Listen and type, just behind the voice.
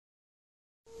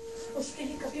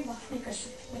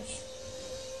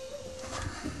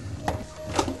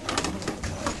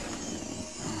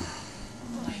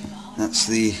That's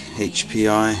the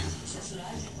HPI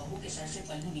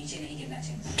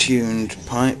tuned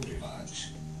pipe.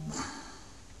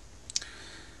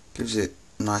 Gives it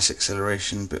nice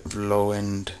acceleration, bit of low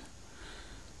end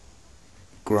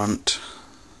grunt,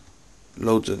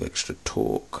 loads of extra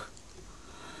torque.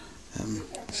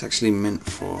 It's actually meant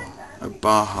for a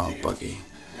baja buggy.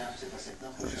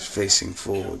 It's facing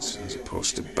forwards as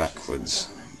opposed to backwards,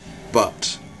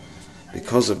 but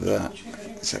because of that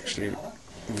it's actually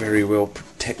very well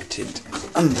protected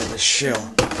under the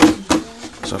shell,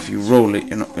 so if you roll it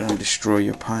you're not going to destroy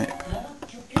your pipe.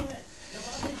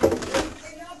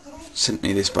 Sent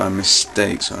me this by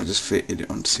mistake, so I just fitted it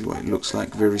on to see what it looks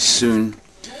like very soon,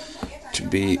 to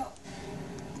be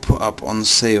put up on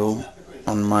sale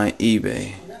on my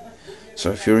eBay.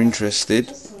 So if you're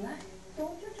interested,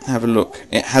 have a look.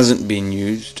 It hasn't been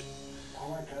used,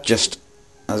 just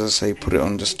as I say, put it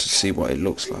on just to see what it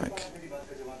looks like.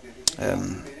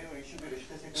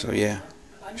 So yeah,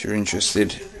 if you're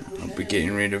interested, I'll be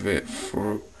getting rid of it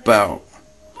for about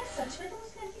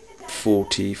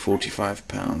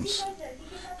 £40–45.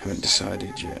 Haven't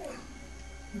decided yet.